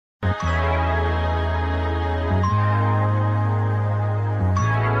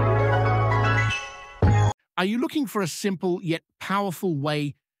Are you looking for a simple yet powerful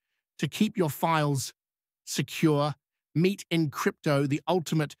way to keep your files secure? Meet Encrypto, the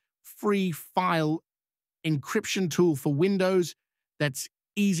ultimate free file encryption tool for Windows that's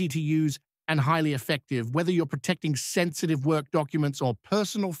easy to use and highly effective. Whether you're protecting sensitive work documents or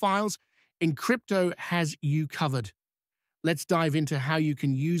personal files, Encrypto has you covered. Let's dive into how you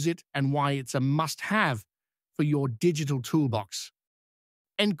can use it and why it's a must-have for your digital toolbox.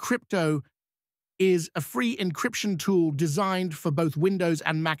 Encrypto is a free encryption tool designed for both Windows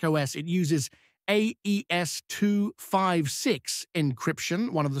and macOS. It uses AES 256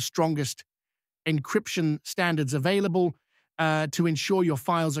 encryption, one of the strongest encryption standards available, to ensure your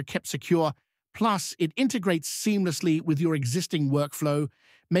files are kept secure. Plus, it integrates seamlessly with your existing workflow,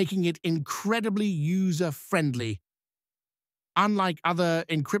 making it incredibly user-friendly. Unlike other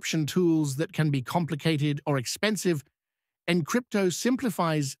encryption tools that can be complicated or expensive, Encrypto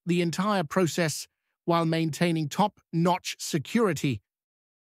simplifies the entire process while maintaining top-notch security.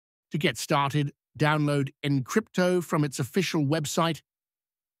 To get started, download Encrypto from its official website,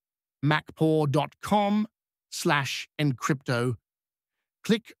 macpaw.com/encrypto.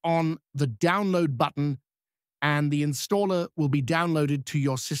 Click on the download button and the installer will be downloaded to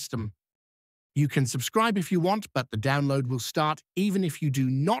your system. You can subscribe if you want, but the download will start even if you do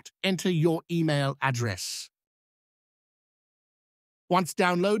not enter your email address. Once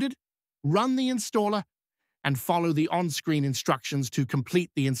downloaded, run the installer and follow the on-screen instructions to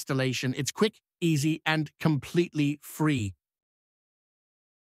complete the installation. It's quick, easy, and completely free.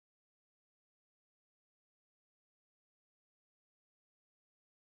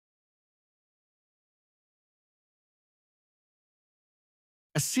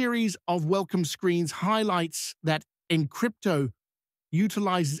 A series of welcome screens highlights that Encrypto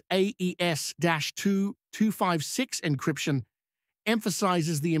utilizes AES-256 encryption,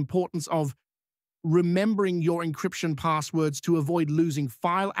 emphasizes the importance of remembering your encryption passwords to avoid losing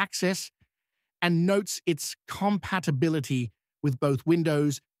file access, and notes its compatibility with both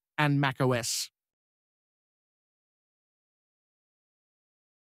Windows and macOS.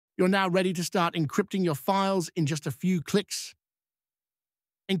 You're now ready to start encrypting your files in just a few clicks.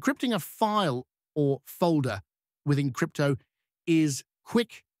 Encrypting a file or folder with Encrypto is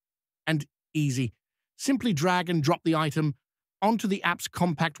quick and easy. Simply drag and drop the item onto the app's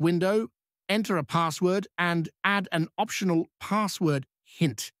compact window, enter a password, and add an optional password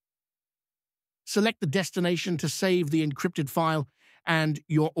hint. Select the destination to save the encrypted file, and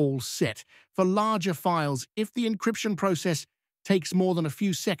you're all set. For larger files, if the encryption process takes more than a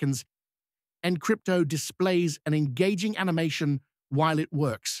few seconds, Encrypto displays an engaging animation while it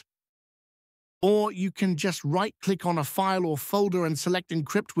works. Or you can just right-click on a file or folder and select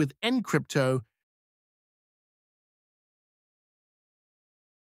Encrypt with Encrypto.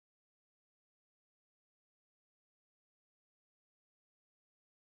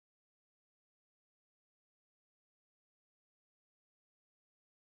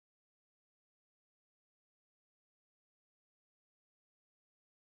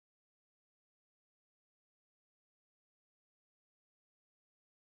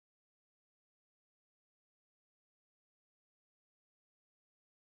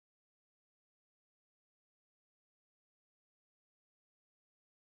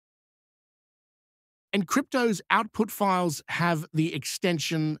 Encrypto's output files have the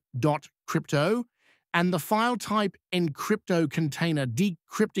extension .crypto, and the file type Encrypto container.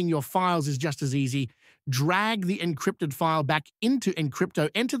 Decrypting your files is just as easy. Drag the encrypted file back into Encrypto,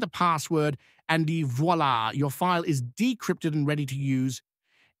 enter the password, and voila, your file is decrypted and ready to use.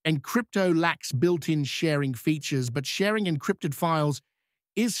 Encrypto lacks built-in sharing features, but sharing encrypted files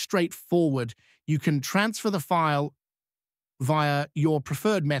is straightforward. You can transfer the file via your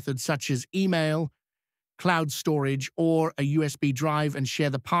preferred methods such as email, cloud storage, or a USB drive and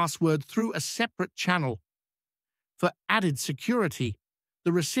share the password through a separate channel. For added security,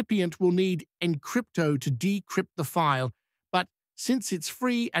 the recipient will need Encrypto to decrypt the file, but since it's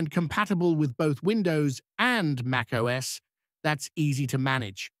free and compatible with both Windows and macOS, that's easy to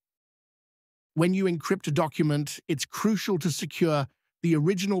manage. When you encrypt a document, it's crucial to secure the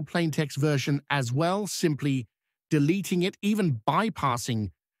original plaintext version as well. Simply deleting it, even bypassing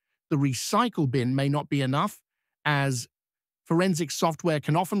the recycle bin, may not be enough, as forensic software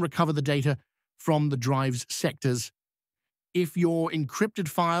can often recover the data from the drive's sectors. If your encrypted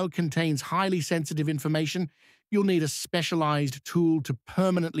file contains highly sensitive information, you'll need a specialized tool to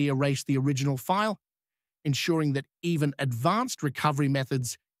permanently erase the original file, ensuring that even advanced recovery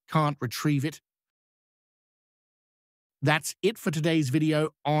methods can't retrieve it. That's it for today's video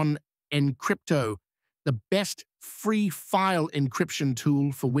on Encrypto, the best free file encryption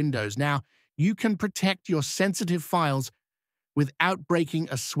tool for Windows. Now, you can protect your sensitive files without breaking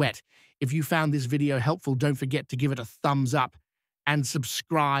a sweat. If you found this video helpful, don't forget to give it a thumbs up and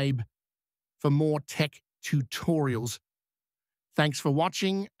subscribe for more tech tutorials. Thanks for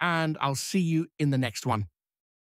watching, and I'll see you in the next one.